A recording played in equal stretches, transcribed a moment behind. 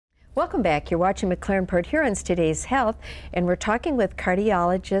Welcome back. You're watching McLaren Port Huron's Today's Health, and we're talking with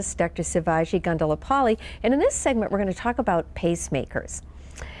cardiologist Dr. Sivaji Gundlapalli. And in this segment, we're going to talk about pacemakers.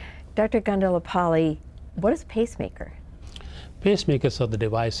 Dr. Gundlapalli, what is a pacemaker? Pacemakers are the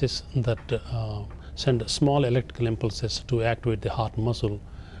devices that send small electrical impulses to activate the heart muscle,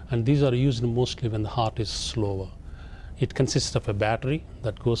 and these are used mostly when the heart is slower. It consists of a battery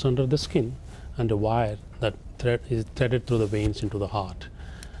that goes under the skin and a wire that is threaded through the veins into the heart.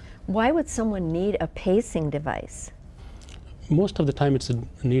 Why would someone need a pacing device? Most of the time it's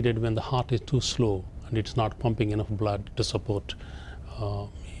needed when the heart is too slow and it's not pumping enough blood to support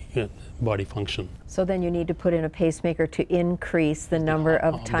body function. So then you need to put in a pacemaker to increase the number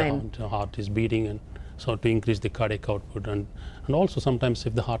of times the heart is beating, and so to increase the cardiac output, and also sometimes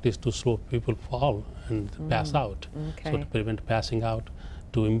if the heart is too slow, people fall and pass out. Okay. So to prevent passing out,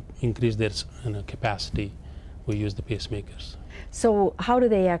 to increase their capacity, we use the pacemakers. So how do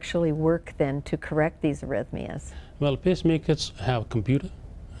they actually work then to correct these arrhythmias? Well, pacemakers have a computer,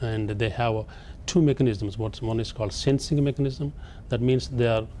 and they have two mechanisms. One is called sensing mechanism. That means they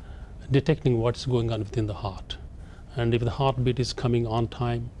are detecting what's going on within the heart. And if the heartbeat is coming on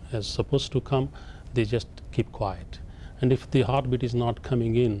time as supposed to come, they just keep quiet. And if the heartbeat is not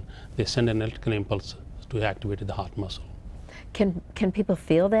coming in, they send an electrical impulse to activate the heart muscle. Can people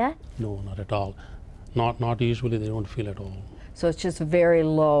feel that? No, not at all. Not usually, they don't feel at all. So it's just very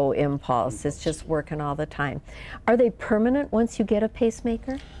low impulse. It's just working all the time. Are they permanent once you get a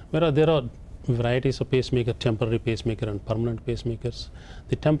pacemaker? Well, there are varieties of pacemaker, temporary pacemaker and permanent pacemakers.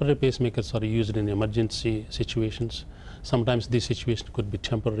 The temporary pacemakers are used in emergency situations. Sometimes this situation could be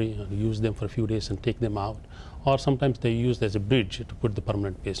temporary and use them for a few days and take them out. Or sometimes they're used as a bridge to put the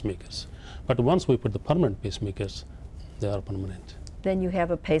permanent pacemakers. But once we put the permanent pacemakers, they are permanent. Then you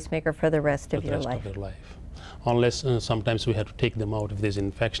have a pacemaker for the rest of your life. For the rest of your life. Unless sometimes we have to take them out if there's an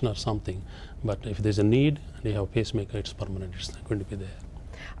infection or something. But if there's a need and you have a pacemaker, it's permanent. It's not going to be there.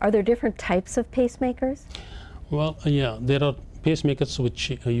 Are there different types of pacemakers? Well, yeah, there are pacemakers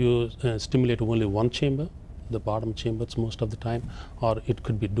which stimulate only one chamber, the bottom chambers most of the time, or it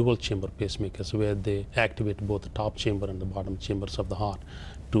could be dual chamber pacemakers where they activate both the top chamber and the bottom chambers of the heart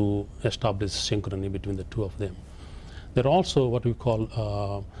to establish synchrony between the two of them. There are also what we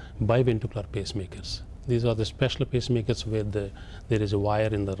call biventricular pacemakers. These are the special pacemakers where there is a wire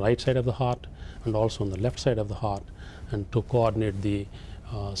in the right side of the heart and also on the left side of the heart, and to coordinate the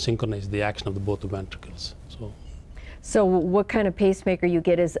synchronize the action of both the ventricles. So what kind of pacemaker you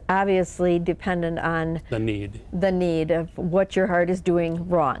get is obviously dependent on the need of what your heart is doing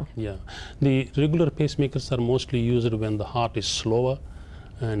wrong. Yeah, the regular pacemakers are mostly used when the heart is slower,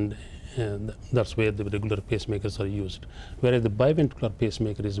 and that's where the regular pacemakers are used. Whereas the biventricular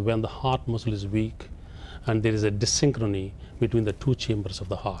pacemaker is when the heart muscle is weak and there is a dyssynchrony between the two chambers of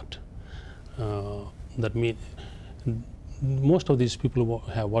the heart. That means most of these people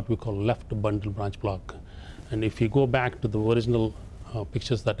have what we call left bundle branch block. And if you go back to the original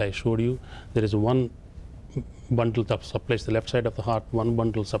pictures that I showed you, there is one bundle that supplies the left side of the heart, one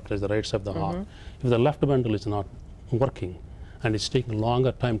bundle supplies the right side of the heart. If the left bundle is not working and it's taking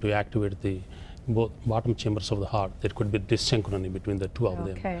longer time to activate the both bottom chambers of the heart, there could be dyssynchrony between the two of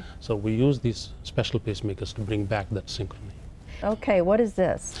them. So we use these special pacemakers to bring back that synchrony. Okay, what is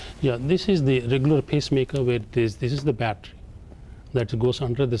this? Yeah, this is the regular pacemaker where this is the battery that goes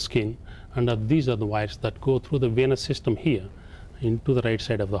under the skin, and these are the wires that go through the venous system here into the right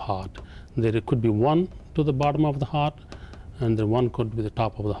side of the heart. There could be one to the bottom of the heart, and the one could be the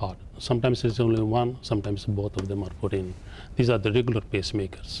top of the heart. Sometimes it's only one, sometimes both of them are put in. These are the regular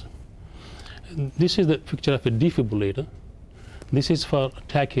pacemakers. This is the picture of a defibrillator. This is for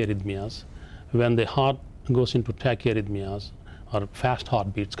tachyarrhythmias. When the heart goes into tachyarrhythmias, or fast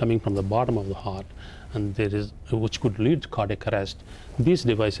heartbeats coming from the bottom of the heart, and which could lead to cardiac arrest, these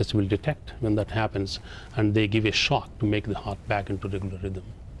devices will detect when that happens, and they give a shock to make the heart back into regular rhythm.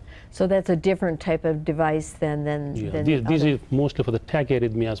 So that's a different type of device than these are mostly for the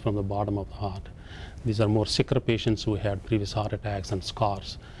tachyarrhythmias from the bottom of the heart. These are more sicker patients who had previous heart attacks and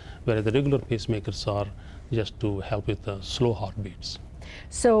scars, whereas the regular pacemakers are just to help with the slow heartbeats.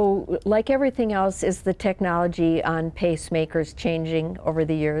 So, like everything else, is the technology on pacemakers changing over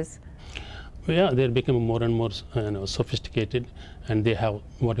the years? Yeah, they're becoming more and more sophisticated, and they have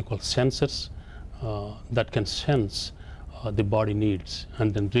what we call sensors that can sense the body needs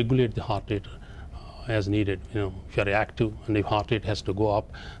and then regulate the heart rate as needed. If you're active and if heart rate has to go up,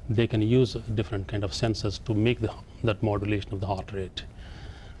 they can use different kind of sensors to make that modulation of the heart rate.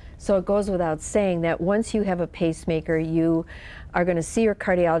 So it goes without saying that once you have a pacemaker, you are going to see your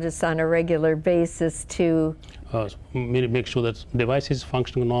cardiologist on a regular basis to make sure that device is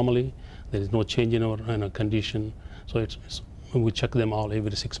functioning normally, there is no change in our condition. So we check them all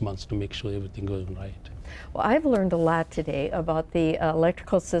every 6 months to make sure everything goes right. Well, I've learned a lot today about the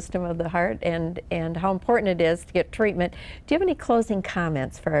electrical system of the heart and how important it is to get treatment. Do you have any closing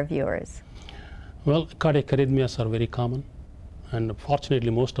comments for our viewers? Well, cardiac arrhythmias are very common, and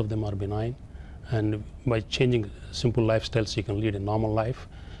fortunately most of them are benign. And by changing simple lifestyles, you can lead a normal life.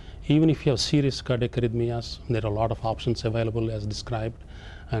 Even if you have serious cardiac arrhythmias, there are a lot of options available as described.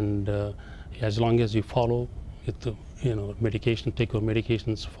 And as long as you follow with medication, take your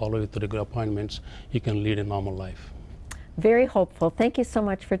medications, follow with the regular appointments, you can lead a normal life. Very hopeful. Thank you so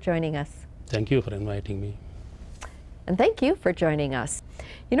much for joining us. Thank you for inviting me. And thank you for joining us.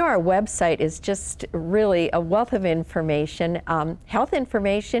 You know, our website is just really a wealth of information, health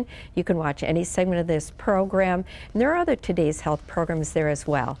information. You can watch any segment of this program, and there are other Today's Health programs there as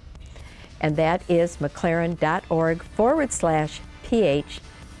well. And that is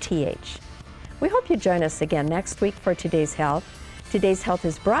mclaren.org/PHTH. We hope you join us again next week for Today's Health. Today's Health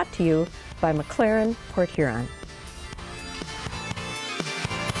is brought to you by McLaren Port Huron.